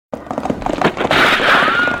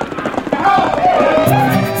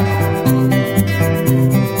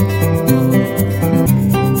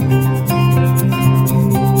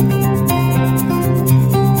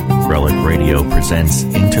presents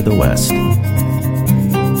Into the West.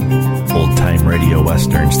 Old-time radio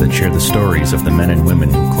westerns that share the stories of the men and women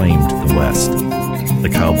who claimed the West. The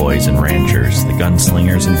cowboys and ranchers, the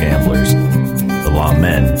gunslingers and gamblers, the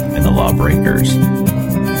lawmen and the lawbreakers.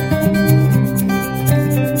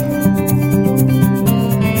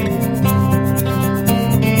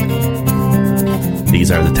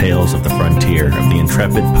 These are the tales of the frontier, of the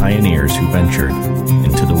intrepid pioneers who ventured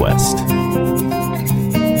into the West.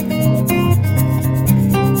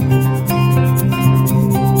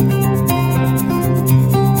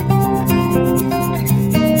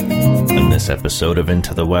 In this episode of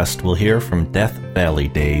Into the West, we'll hear from Death Valley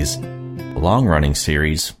Days, a long-running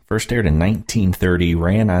series, first aired in 1930,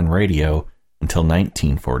 ran on radio until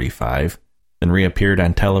 1945, then reappeared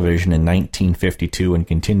on television in 1952 and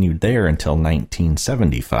continued there until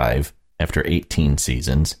 1975, after 18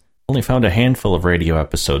 seasons. Only found a handful of radio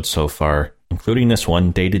episodes so far, including this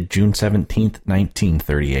one dated June 17,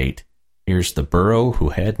 1938. Here's the Burro Who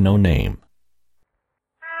Had No Name.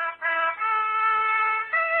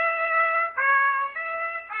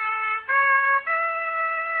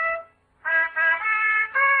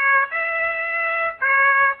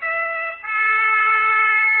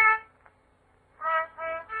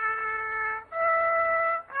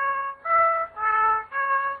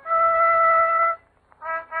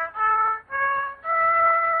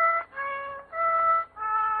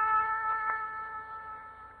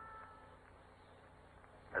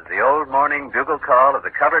 Bugle call of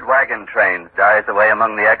the covered wagon trains dies away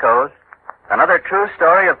among the echoes. Another true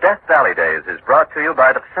story of Death Valley Days is brought to you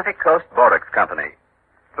by the Pacific Coast Borax Company,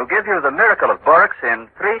 who give you the miracle of borax in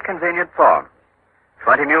 3 convenient forms.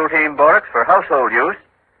 20 Mule Team Borax for household use,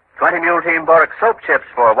 20 Mule Team Borax soap chips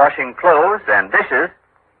for washing clothes and dishes,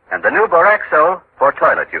 and the new Boraxo for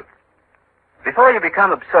toilet use. Before you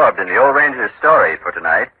become absorbed in the old ranger's story for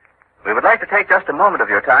tonight, we would like to take just a moment of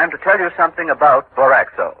your time to tell you something about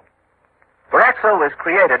Boraxo. Boraxo was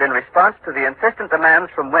created in response to the insistent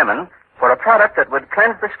demands from women for a product that would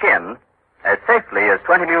cleanse the skin as safely as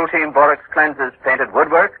 20 Mule Team Borax cleanses painted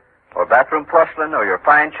woodwork or bathroom porcelain or your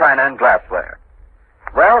fine china and glassware.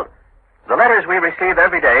 Well, the letters we receive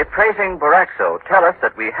every day praising Boraxo tell us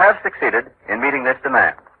that we have succeeded in meeting this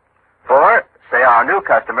demand. For, say our new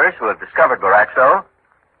customers who have discovered Boraxo,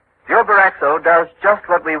 your Boraxo does just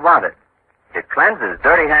what we wanted. It cleanses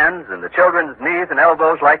dirty hands and the children's knees and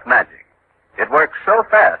elbows like magic. It works so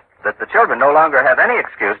fast that the children no longer have any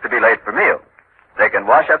excuse to be late for meals. They can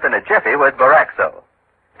wash up in a jiffy with Boraxo.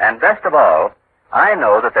 And best of all, I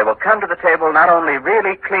know that they will come to the table not only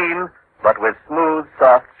really clean, but with smooth,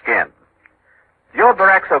 soft skin. Your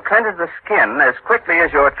Boraxo cleanses the skin as quickly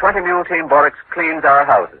as your 20 Mule Team Borax cleans our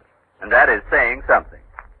houses. And that is saying something.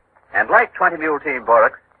 And like 20 Mule Team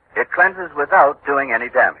Borax, it cleanses without doing any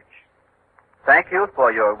damage. Thank you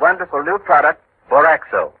for your wonderful new product,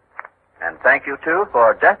 Boraxo. And thank you, too,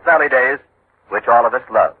 for Death Valley Days, which all of us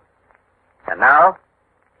love. And now,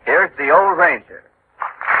 here's the old ranger.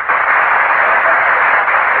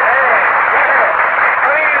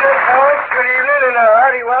 Good evening, folks. Good evening, and a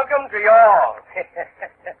hearty welcome to you all.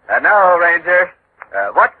 And now, old ranger,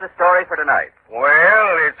 what's the story for tonight?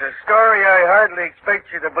 Well, it's a story I hardly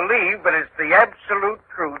expect you to believe, but it's the absolute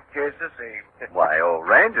truth just the same. Why, old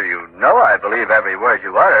ranger, you know I believe every word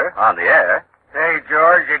you utter on the air. Hey,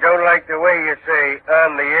 George, you don't like the way you say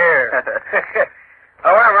on the air.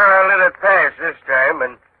 However, I'll let it pass this time,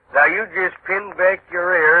 and now you just pin back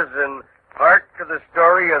your ears and hark to the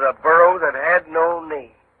story of the burro that had no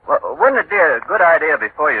name. Well, wouldn't it be a good idea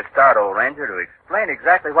before you start, old ranger, to explain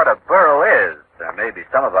exactly what a burro is? There may be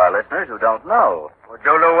some of our listeners who don't know. Well,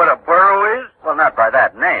 don't know what a burro is? Well, not by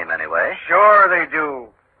that name, anyway. Sure they do.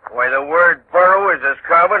 Why, the word burro is as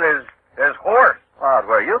common as horse. Well,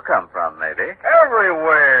 where you come from, maybe.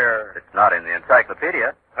 Everywhere. It's not in the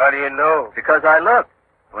encyclopedia. How do you know? Because I looked.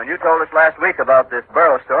 When you told us last week about this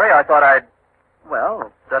burro story, I thought I'd,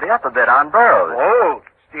 study up a bit on burros. Oh,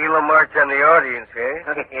 steal a march on the audience,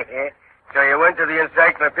 eh? So you went to the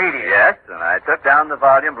encyclopedia? Yes, and I took down the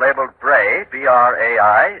volume labeled Bray,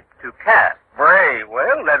 B-R-A-I, to cast. Bray?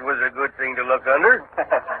 Well, that was a good thing to look under.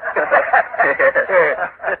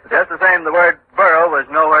 Just the same, the word burro was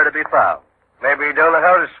nowhere to be found. Maybe you don't know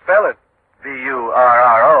how to spell it.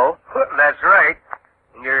 B-U-R-R-O. That's right.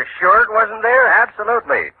 You're sure it wasn't there?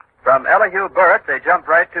 Absolutely. From Elihu Burritt, they jumped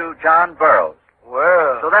right to John Burroughs.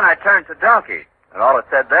 Well. So then I turned to donkey, and all it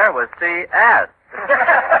said there was see ass.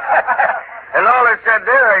 And all it said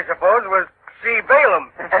there, I suppose, was see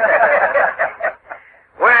Balaam.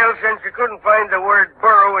 Well, since you couldn't find the word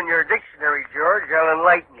burro in your dictionary, George, I'll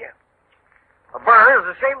enlighten you. A burro is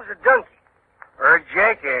the same as a donkey, or a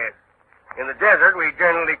jackass. In the desert, we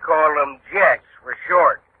generally call them jacks for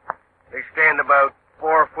short. They stand about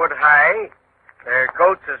 4 foot high. Their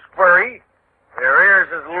coats is furry. Their ears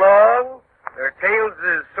is long. Their tails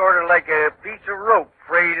is sort of like a piece of rope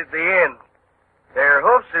frayed at the end. Their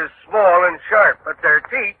hoofs is small and sharp, but their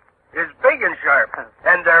teeth is big and sharp.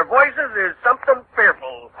 And their voices is something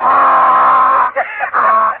fearful.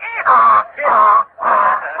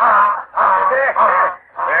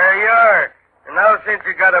 There you are. And now, since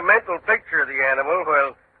you got a mental picture of the animal,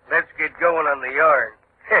 well, let's get going on the yarn.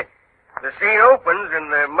 The scene opens in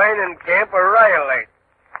the mining camp of Rhyolite.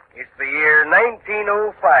 It's the year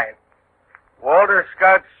 1905. Walter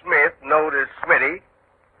Scott Smith, known as Smitty,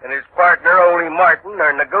 and his partner, Ole Martin,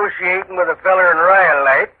 are negotiating with a feller in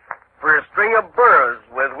Rhyolite for a string of burros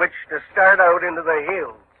with which to start out into the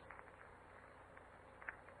hills.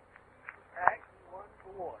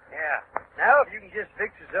 Yeah. Now, if you can just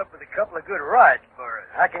fix us up with a couple of good riding burros.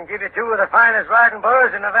 I can give you two of the finest riding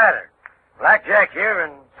burros in Nevada. Blackjack here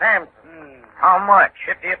and Samson. How much?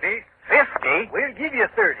 50 apiece. 50? We'll give you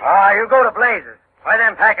 30. You go to blazes. Why,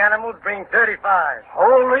 them pack animals bring 35.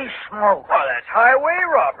 Holy smoke. Well, that's highway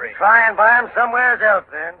robbery. Try and buy 'em somewhere else,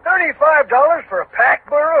 then. $35 for a pack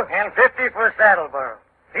burro? And 50 for a saddle burro.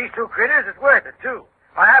 These two critters is worth it, too.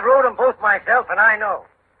 I've rode 'em both myself, and I know.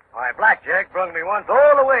 Why, Blackjack brung me once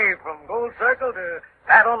all the way from Gold Circle to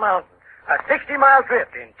Battle Mountain. A 60-mile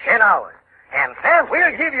trip in 10 hours. And Sam,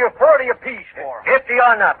 We'll give you 40 apiece for 'em. 50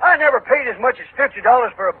 or nothing. I never paid as much as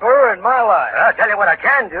 $50 for a burro in my life. I'll tell you what I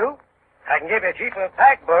can do. I can give you a cheaper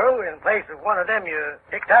pack burro in place of one of them you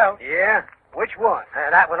picked out. Yeah? Which one?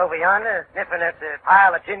 That one over yonder, sniffing at the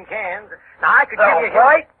pile of tin cans. Now, I could give you The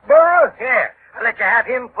white burro? Yeah. I'll let you have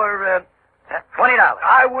him for $20.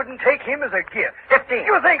 I wouldn't take him as a gift. 15.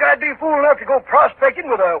 You think I'd be fool enough to go prospecting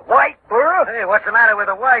with a white burro? Hey, what's the matter with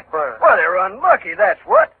a white burro? Well, they're unlucky, that's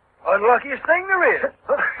what. Unluckiest thing there is.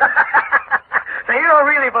 So you don't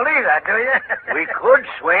really believe that, do you? We could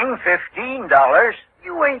swing $15.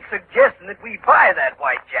 You ain't suggesting that we buy that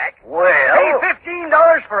white jack. Well... Pay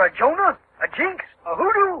 $15 for a Jonah, a Jinx, a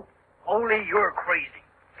hoodoo? Only you're crazy.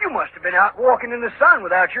 You must have been out walking in the sun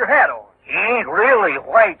without your hat on. He ain't really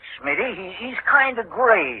white, Smitty. He's kind of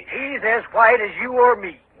gray. He's as white as you or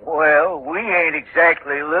me. Well, we ain't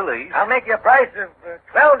exactly lilies. I'll make you a price of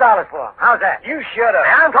 $12 for him. How's that? You shut up.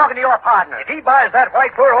 I'm talking to your partner. If he buys that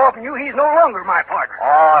white burro off of you, he's no longer my partner.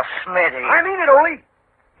 Oh, Smitty. I mean it, Ole.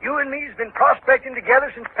 You and me's been prospecting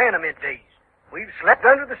together since Panamint days. We've slept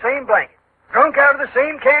under the same blanket, drunk out of the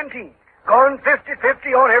same canteen, gone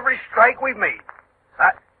 50-50 on every strike we've made.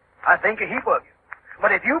 I think a heap of you.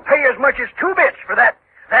 But if you pay as much as 2 bits for that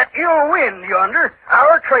ill wind yonder,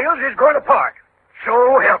 our trails is going to part.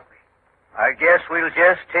 So help me. I guess we'll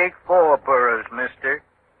just take 4 burros, mister.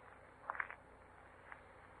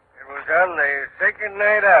 It was on the second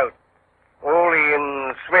night out. Ole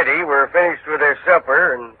and Smitty were finished with their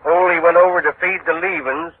supper, and Ole went over to feed the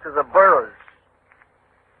leavings to the burros.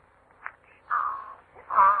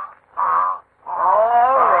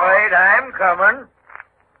 All right, I'm coming.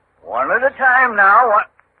 One at a time now.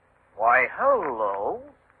 Why, hello.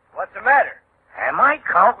 What's the matter? Am I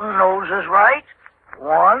counting noses right?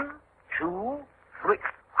 1, 2, 3.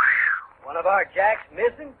 One of our jacks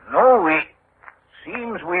missing? No,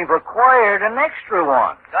 seems we've acquired an extra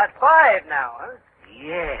one. Got 5 now, huh?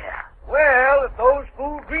 Yeah. Well, if those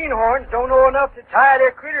fool greenhorns don't know enough to tie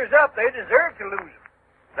their critters up, they deserve to lose them.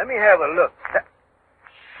 Let me have a look.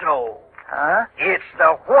 So, Huh? it's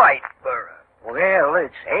the white burro. Well,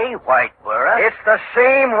 it's a white burro. It's the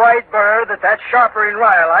same white burro that sharper in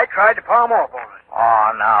Rhyolite tried to palm off on us.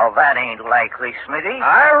 Oh, now, that ain't likely, Smitty.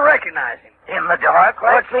 I recognize him. In the dark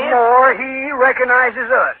like What's this? more, he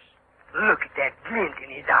recognizes us. Look at that glint in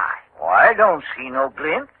his eye. Oh, I don't see no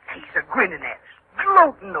glint. He's a grinning at us,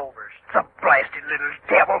 gloating over us. The blasted little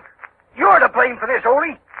devil. You're to blame for this,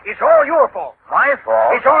 Ole. It's all your fault. My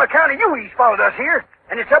fault? It's on account of you he's followed us here,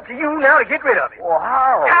 and it's up to you now to get rid of him. Well,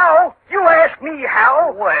 how? How? You ask me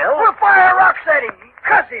how? Well... We'll fire rocks at him,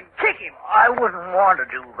 cuss him, kick him. I wouldn't want to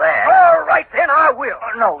do that. All right, then I will.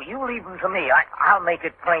 No, you leave him to me. I'll make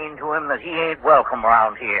it plain to him that he ain't welcome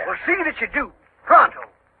around here. Well, see that you do. Pronto.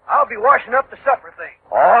 I'll be washing up the supper thing.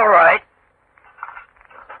 All right.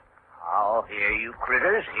 Oh, here, you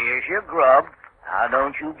critters. Here's your grub. Now,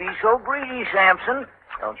 don't you be so greedy, Samson.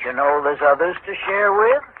 Don't you know there's others to share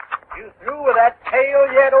with? You through with that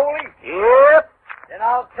tail yet, Ole? Yep. Then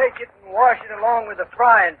I'll take it and wash it along with the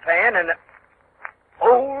frying pan and...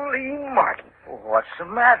 Holy Martin. What's the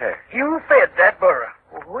matter? You fed that burro.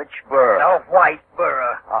 Which burro? The white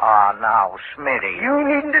burro. Ah, now, Smitty. You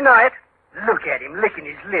needn't deny it. Look at him licking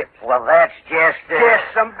his lips. Well, that's just... Just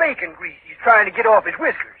some bacon grease he's trying to get off his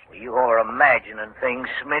whiskers. You're imagining things,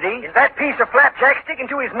 Smitty. Is that piece of flapjack sticking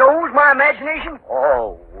to his nose my imagination?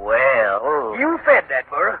 Oh, well... You fed that,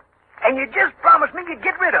 Burro. And you just promised me you'd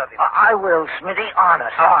get rid of him. I will, Smitty,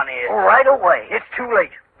 honest. Honest. Right away. It's too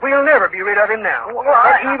late. We'll never be rid of him now. Well,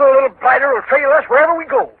 that evil little blighter will trail us wherever we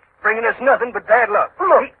go, bringing us nothing but bad luck.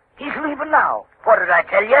 Look, he's leaving now. What did I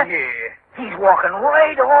tell you? Yeah. He's walking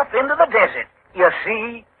right off into the desert. You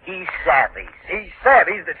see, he's savvy. He's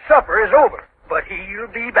savvy that supper is over, but he'll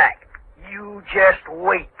be back. You just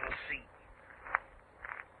wait and see.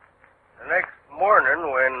 The next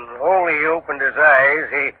morning, when Ole opened his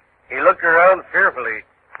eyes, he looked around fearfully.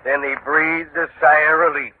 Then he breathed a sigh of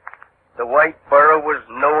relief. The white burro was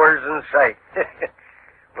nowheres in sight.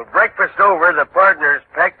 With breakfast over, the partners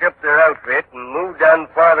packed up their outfit and moved on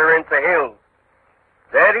farther into the hills.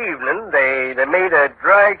 That evening, they made a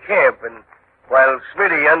dry camp, and while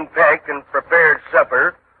Smitty unpacked and prepared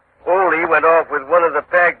supper, Ole went off with one of the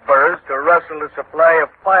pack burros to rustle a supply of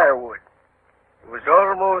firewood. It was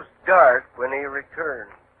almost dark when he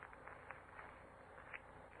returned.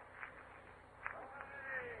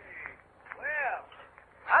 Well,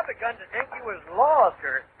 I begun to think you was lost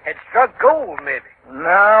or had struck gold, maybe.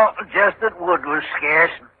 No, just that wood was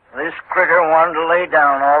scarce. This critter wanted to lay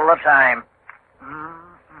down all the time.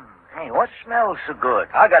 Hey, what smells so good?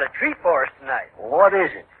 I got a treat for us tonight. What is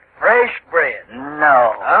it? Fresh bread.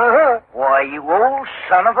 No. Uh-huh. Why, you old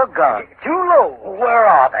son of a gun. 2 loaves. Where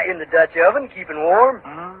are they? In the Dutch oven, keeping warm.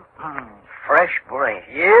 Fresh bread.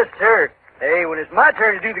 Yes, sir. Hey, when it's my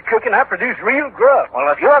turn to do the cooking, I produce real grub.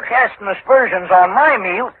 Well, if you're casting aspersions on my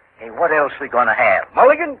meal, hey, what else we gonna have?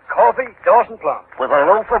 Mulligan, coffee, Dawson plum. With a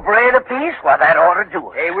loaf of bread apiece? Why, that ought to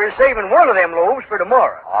do it. Hey, we're saving one of them loaves for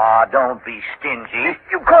tomorrow. Ah, don't be stingy.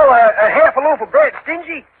 You call a half a loaf of bread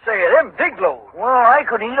stingy? Say, them big loaves. Well, I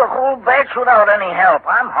could eat a whole batch without any help.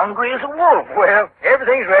 I'm hungry as a wolf. Well,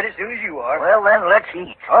 everything's ready as soon as you are. Well, then, let's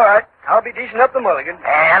eat. All right, I'll be dishing up the mulligan.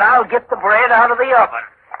 And I'll get the bread out of the oven.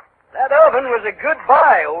 That oven was a good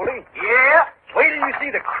buy, Oldie. Yeah? Wait till you see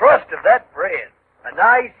the crust of that bread. A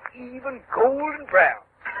nice, even, golden brown.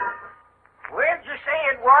 Where'd you say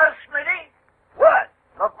it was, Smitty? What?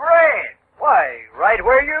 The bread. Why, right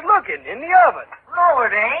where you're looking, in the oven. No,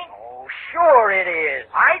 it ain't. Oh, sure it is.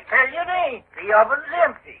 I tell you it ain't. The oven's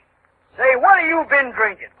empty. Say, what have you been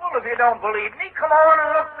drinking? Well, if you don't believe me, come on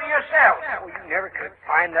and look for yourself. Oh, you never could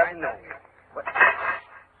find nothing, no. But,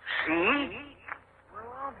 See? well,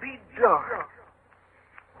 I'll be darned.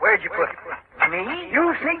 Where'd you put it? Me?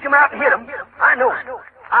 You sneaked him out and hid him. I know it.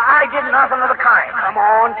 I did nothing of the kind. Come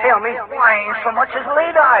on, tell me. I ain't so much as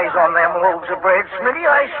laid eyes on them loaves of bread, Smitty,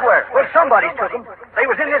 I swear. Well, somebody took them. They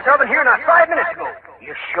was in this oven here not 5 minutes ago.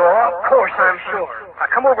 You sure? Of course I'm sure. I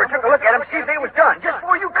come over and took a look at them, see if they was done, just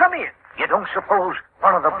before you come in. You don't suppose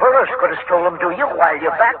one of the Burros could have stole them, do you, while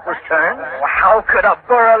your back was turned? Well, how could a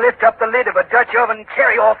burro lift up the lid of a Dutch oven and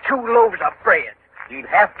carry off 2 loaves of bread? You'd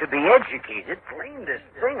have to be educated. Blamedest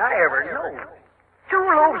thing I ever know. 2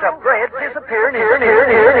 loaves of bread disappearing here.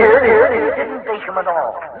 You didn't bake them at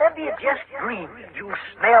all. Maybe you just dreamed. You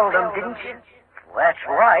smelled them, didn't you? Well, that's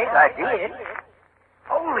right, I did.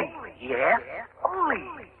 Ole. Yeah? Ole.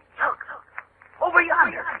 Look. Over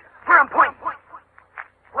yonder. Where I'm pointing.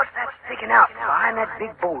 What's that sticking out behind that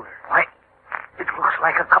big boulder? Why, it looks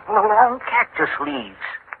like a couple of long cactus leaves.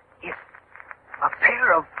 It's a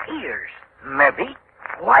pair of ears. Maybe.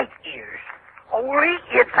 White ears. Ole,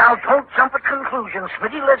 it's... Now, don't jump at conclusions,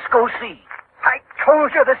 Smitty. Let's go see. I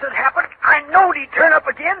told you this had happened. I knowed he'd turn up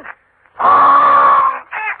again.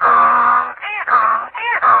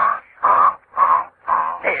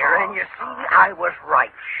 There, and you see, I was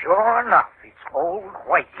right. Sure enough, it's old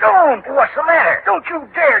Whitey. Don't! What's the matter? Don't you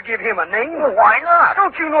dare give him a name. Well, why not?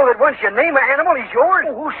 Don't you know that once you name an animal, he's yours?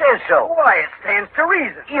 Who says so? Why, it stands to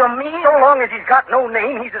reason. You mean? So long as he's got no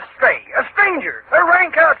name, he's a stray, a stranger, a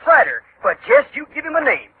rank outsider. But just you give him a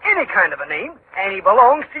name, any kind of a name, and he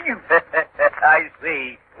belongs to you. I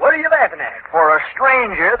see. What are you laughing at? For a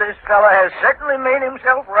stranger, this fella has certainly made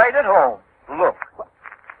himself right at home. Look.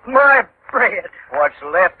 My bread. What's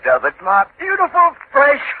left of it? My beautiful,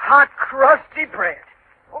 fresh, hot, crusty bread.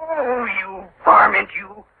 Oh, you varmint,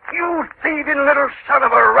 you. You thieving little son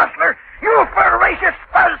of a rustler. You ferocious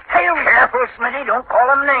fuzztail. Careful, Smitty. Don't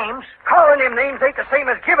call him names. Calling him names ain't the same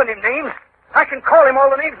as giving him names. I can call him all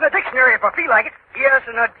the names in the dictionary if I feel like it. Yes,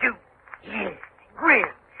 and I do. Yeah. Grin.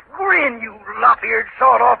 Grin, you lop-eared,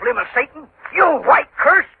 sawed-off limb of Satan. You white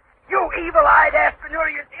curse. You evil-eyed,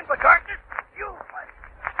 aspinurious imp of darkness. You...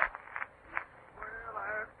 Well,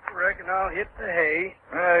 I reckon I'll hit the hay.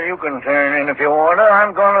 You can turn in if you want to.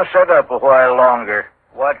 I'm going to set up a while longer.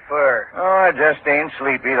 What for? Oh, I just ain't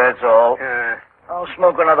sleepy, that's all. I'll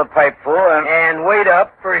smoke another pipeful and... And wait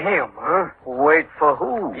up for him, huh? Wait for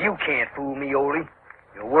who? You can't fool me, Ole.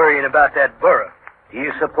 You're worrying about that Burro. Do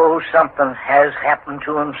you suppose something has happened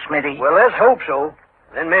to him, Smitty? Well, let's hope so.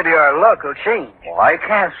 Then maybe our luck will change. Well, I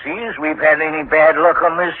can't see as we've had any bad luck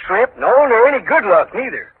on this trip. No, nor any good luck,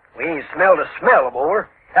 neither. We ain't smelled a smell of ore.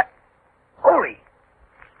 Ole,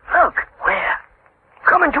 look. Where?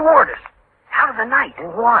 Coming toward us. Out of the night.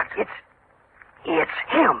 What? It's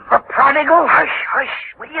him. The prodigal? Hush,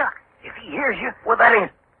 will you? If he hears you. Well, that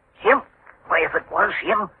ain't him. Why, if it was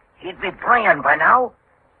him, he'd be praying by now.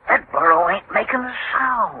 That Burro ain't making a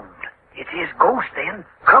sound. It's his ghost, then.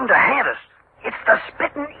 Come to haunt us. It's the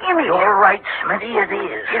spitting image. You're right, Smitty, it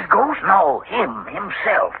is. His ghost? No,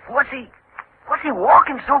 himself. What's he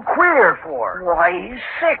walking so queer for? Why, he's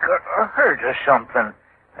sick or hurt or something.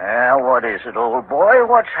 What is it, old boy?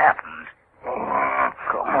 What's happened?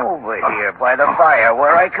 Come over here by the fire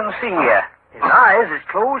where I can see you. His eyes is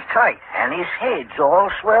closed tight. And his head's all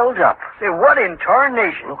swelled up. Say, what in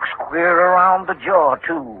tarnation? Looks queer around the jaw,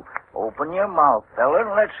 too. Open your mouth, fella,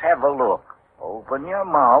 and let's have a look. Open your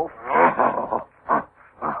mouth.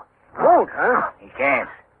 Won't, huh? He can't.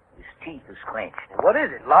 His teeth is clenched. What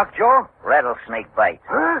is it, lockjaw? Rattlesnake bite.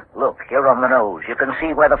 Huh? Look, here on the nose. You can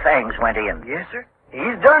see where the fangs went in. Yes, sir.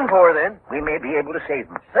 He's done for, then. We may be able to save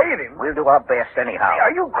him. Save him? We'll do our best anyhow.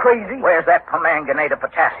 Are you crazy? Where's that permanganate of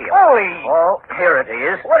potassium? Ole! Oh, here it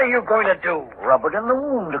is. What are you going to do? Rub it in the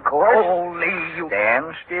wound, of course. Ole, you...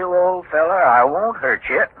 Stand still, old fella. I won't hurt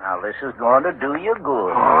you. Now, this is going to do you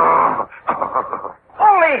good.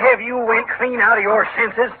 Ole, have you went clean out of your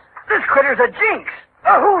senses? This critter's a jinx.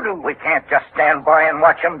 A hoodoo. We can't just stand by and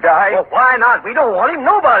watch him die. Well, why not? We don't want him.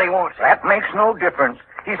 Nobody wants him. That makes no difference.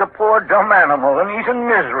 He's a poor, dumb animal, and he's in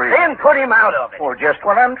misery. Then put him out of it. Or just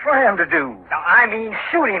what I'm trying to do. Now, I mean,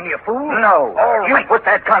 shoot him, you fool. No. All right. You put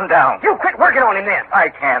that gun down. You quit working on him, then. I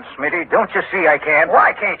can't, Smitty. Don't you see I can't?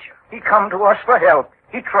 Why can't you? He come to us for help.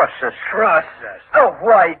 He trusts us. Trust us. The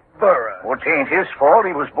white Burro. Well, it ain't his fault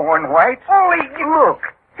he was born white. Ole, Look.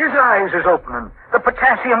 His eyes is opening. The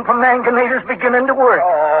potassium permanganate is beginning to work.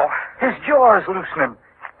 Oh. His jaw's loosening.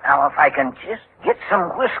 Now, if I can just get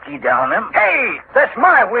some whiskey down him. Hey, that's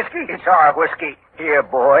my whiskey. It's our whiskey. Here,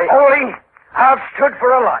 boy. Ole, I've stood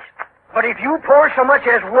for a lot. But if you pour so much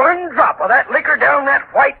as one drop of that liquor down that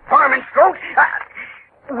white varmint's throat,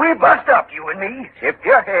 we bust up, you and me. Tip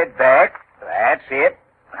your head back. That's it.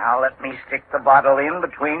 Now let me stick the bottle in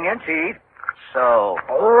between your teeth. So.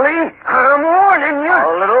 Ole, I'm warning you.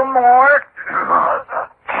 A little more.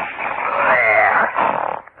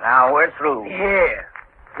 There. Now we're through. Yeah,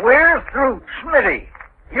 we're through. Smitty,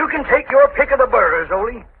 You can take your pick of the burros,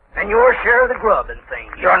 Ole, and your share of the grub and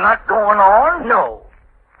things. you're not going on? No,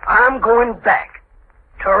 I'm going back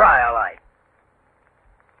to Rhyolite.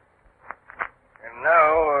 And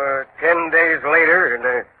now, 10 days later, in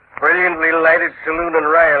a brilliantly lighted saloon in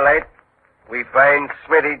Rhyolite, we find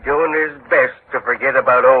Smitty doing his best to forget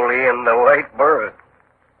about Ole and the white Burro.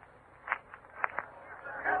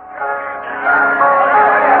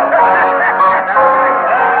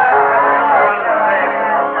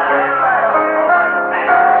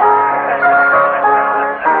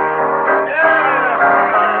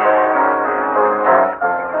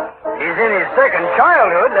 He's in his second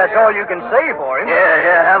childhood, that's all you can say for him.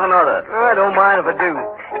 Yeah, have another. I don't mind if I do.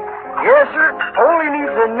 Yes, sir. Ole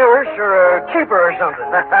needs a nurse or a keeper or something.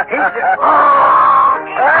 What's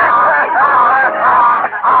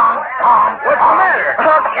the matter?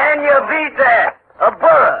 Can you beat that? A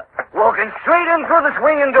burro walking straight in through the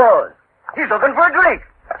swinging doors. He's looking for a drink.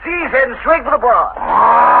 See, he's heading straight for the bar.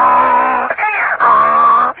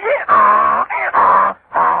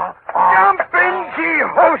 Jumping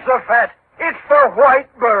Jehoshaphat! It's the white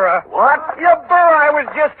Burro. What? Your Burro I was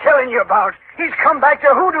just telling you about. He's come back to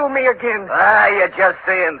hoodoo me again. You're just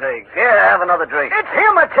saying things. Here, have another drink. It's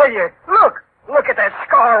him, I tell you. Look at that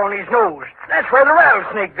scar on his nose. That's where the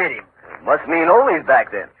rattlesnake bit him. Must mean Ole's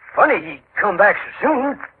back then. Funny he come back so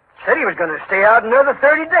soon. Said he was going to stay out another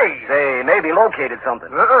 30 days. Say, maybe located something.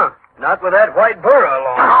 Not with that white Burro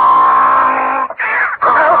along.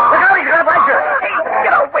 Look out, he's going to bite you. Hey,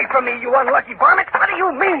 get away from me, you unlucky varmint. What do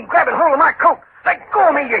you mean, grabbing hold of my coat? Let go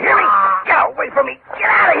of me, you hear me? Get away from me. Get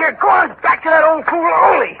out of here. Go on back to that old fool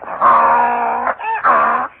Ole.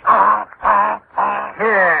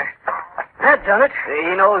 Yeah, that done it.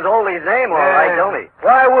 He knows Ole's name all right, don't he?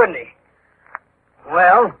 Why wouldn't he?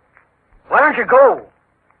 Well, why don't you go?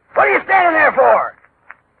 What are you standing there for?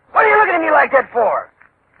 What are you looking at me like that for?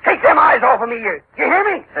 Take them eyes off of me, you hear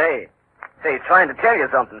me? Hey, Say, he's trying to tell you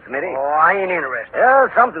something, Smitty. Oh, I ain't interested. Well,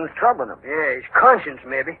 something's troubling him. Yeah, his conscience,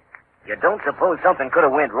 maybe. You don't suppose something could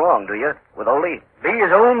have went wrong, do you, with Ole? Be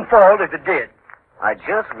his own fault if it did. I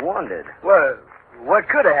just wondered. Well, what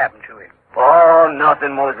could have happened to him? Oh,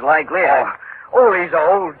 nothing most likely. Ole's a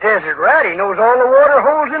old desert rat. He knows all the water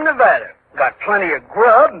holes in Nevada. Got plenty of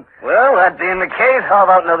grub. Well, that being the case, how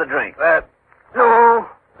about another drink? No,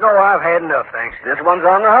 I've had enough, thanks. This one's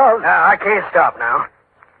on the house. I can't stop now.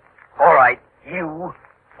 All right, you.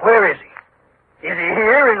 Where is he? Is he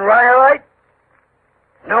here in Rhyolite?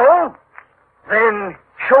 No? Then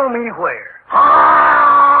show me where.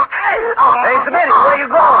 Hey, Smitty, where you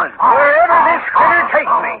going? Wherever this critter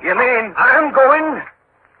takes me. You mean? I'm going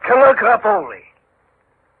to look up Ole.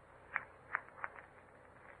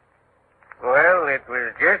 Well, it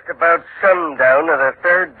was just about sundown of the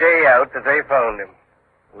third day out that they found him,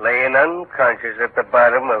 laying unconscious at the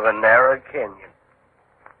bottom of a narrow canyon.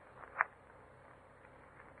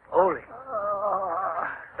 Ole.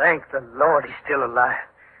 Thank the Lord he's still alive.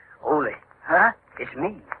 Ole. Huh? It's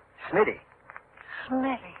me, Smitty.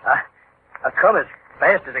 Smitty. I come as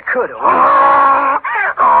fast as I could, Ole.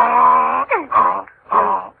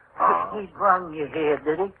 He brung you here,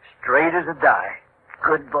 did he? Straight as a die.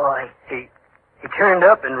 Good boy. He turned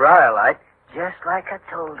up in Rhyolite. Just like I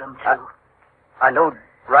told him to. I knowed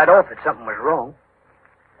right off that something was wrong.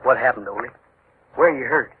 What happened, Ole? Where you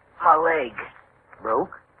hurt? My leg.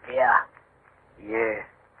 Broke? Yeah.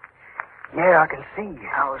 Yeah, I can see.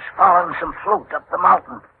 I was following some float up the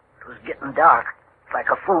mountain. It was getting dark. Like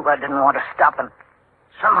a fool, I didn't want to stop, and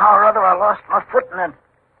somehow or other I lost my footing and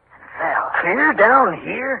fell. Clear down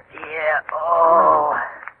here? Yeah. Oh.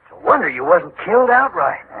 It's a wonder you wasn't killed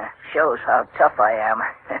outright. Shows how tough I am.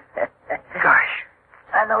 Gosh.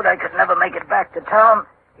 I knowed I could never make it back to town,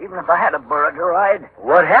 even if I had a burro to ride.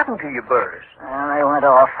 What happened to your burros? They went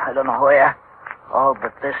off. I don't know where. All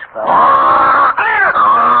but this fellow.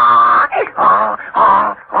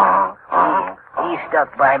 He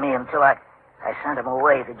stuck by me until I sent him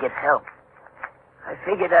away to get help. I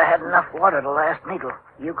figured I had enough water to last me till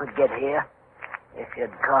you could get here. If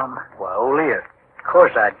you'd come. Well, Ole, of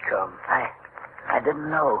course I'd come. I didn't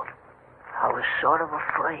know. I was sort of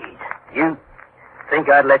afraid. You think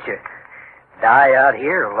I'd let you die out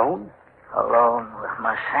here alone? Alone with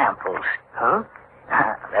my samples. Huh?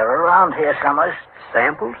 They're around here somewhere.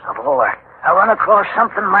 Samples? Of ore. I run across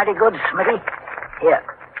something mighty good, Smitty.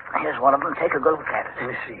 Here's one of them. Take a good look at it. Let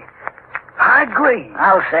me see. High grade.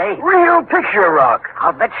 I'll say. Real picture rock.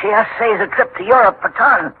 I'll bet she has says a trip to Europe per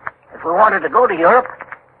ton. If we wanted to go to Europe,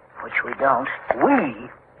 which we don't. We?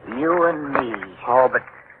 You and me. Oh,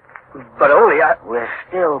 but Ole, We're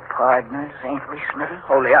still partners, ain't we, Smitty?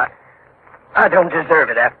 Ole, I don't deserve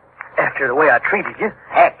it after the way I treated you.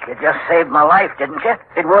 Heck, you just saved my life, didn't you?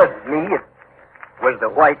 It wasn't me. It was the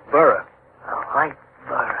white burro. The white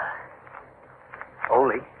burro.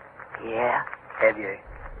 Ole, Yeah? have you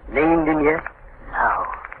named him yet? No.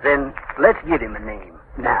 Then let's get him a name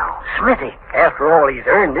now. Smitty, After all, he's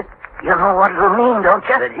earned it. you know what it'll mean, don't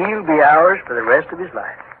you? That he'll be ours for the rest of his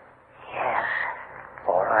life. Yes.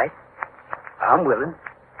 All right. I'm willing.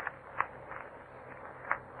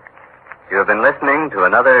 You have been listening to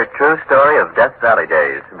another true story of Death Valley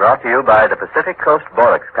Days, brought to you by the Pacific Coast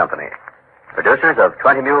Borax Company, producers of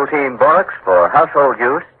 20 Mule Team Borax for household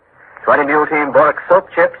use, 20 Mule Team Borax soap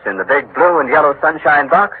chips in the big blue and yellow sunshine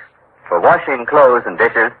box for washing clothes and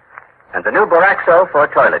dishes, and the new Boraxo for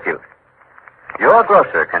toilet use. Your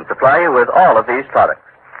grocer can supply you with all of these products.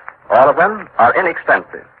 All of them are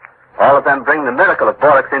inexpensive. All of them bring the miracle of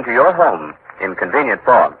borax into your home in convenient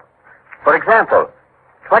form. For example,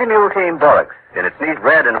 20 Mule Team Borax, in its neat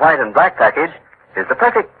red and white and black package, is the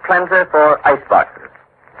perfect cleanser for ice boxes.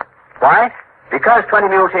 Why? Because 20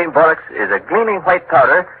 Mule Team Borax is a gleaming white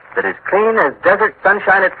powder that is clean as desert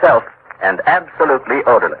sunshine itself and absolutely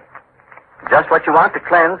odorless. Just what you want to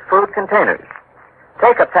cleanse food containers.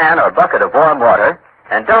 Take a pan or bucket of warm water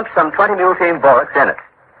and dump some 20 Mule Team Borax in it.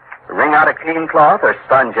 Wring out a clean cloth or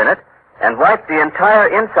sponge in it and wipe the entire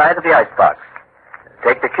inside of the icebox.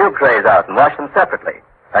 Take the cube trays out and wash them separately,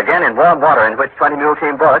 again in warm water in which 20 Mule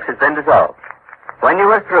Team Borax has been dissolved. When you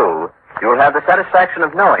are through, you will have the satisfaction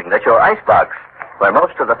of knowing that your icebox, where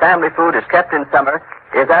most of the family food is kept in summer,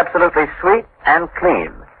 is absolutely sweet and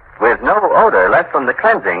clean, with no odor left from the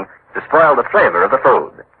cleansing to spoil the flavor of the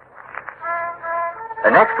food.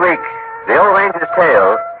 Next week, the Old Ranger's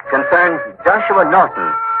Tale concerns Joshua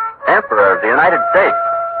Norton, Emperor of the United States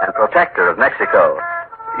and Protector of Mexico.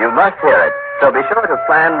 You must hear it, so be sure to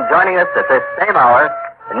plan joining us at this same hour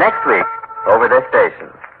next week over this station.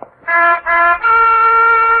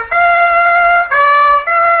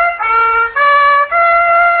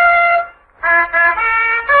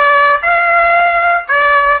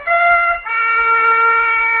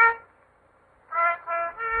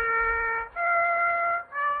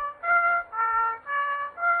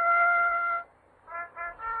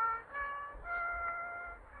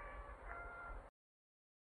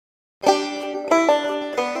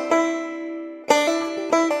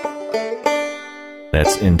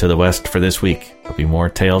 That's Into the West for this week. There'll be more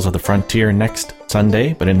Tales of the Frontier next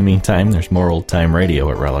Sunday, but in the meantime, there's more old-time radio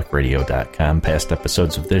at relicradio.com. Past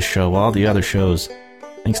episodes of this show, all the other shows,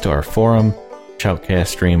 links to our forum, Shoutcast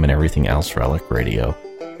stream, and everything else Relic Radio.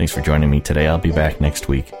 Thanks for joining me today. I'll be back next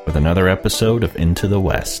week with another episode of Into the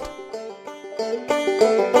West.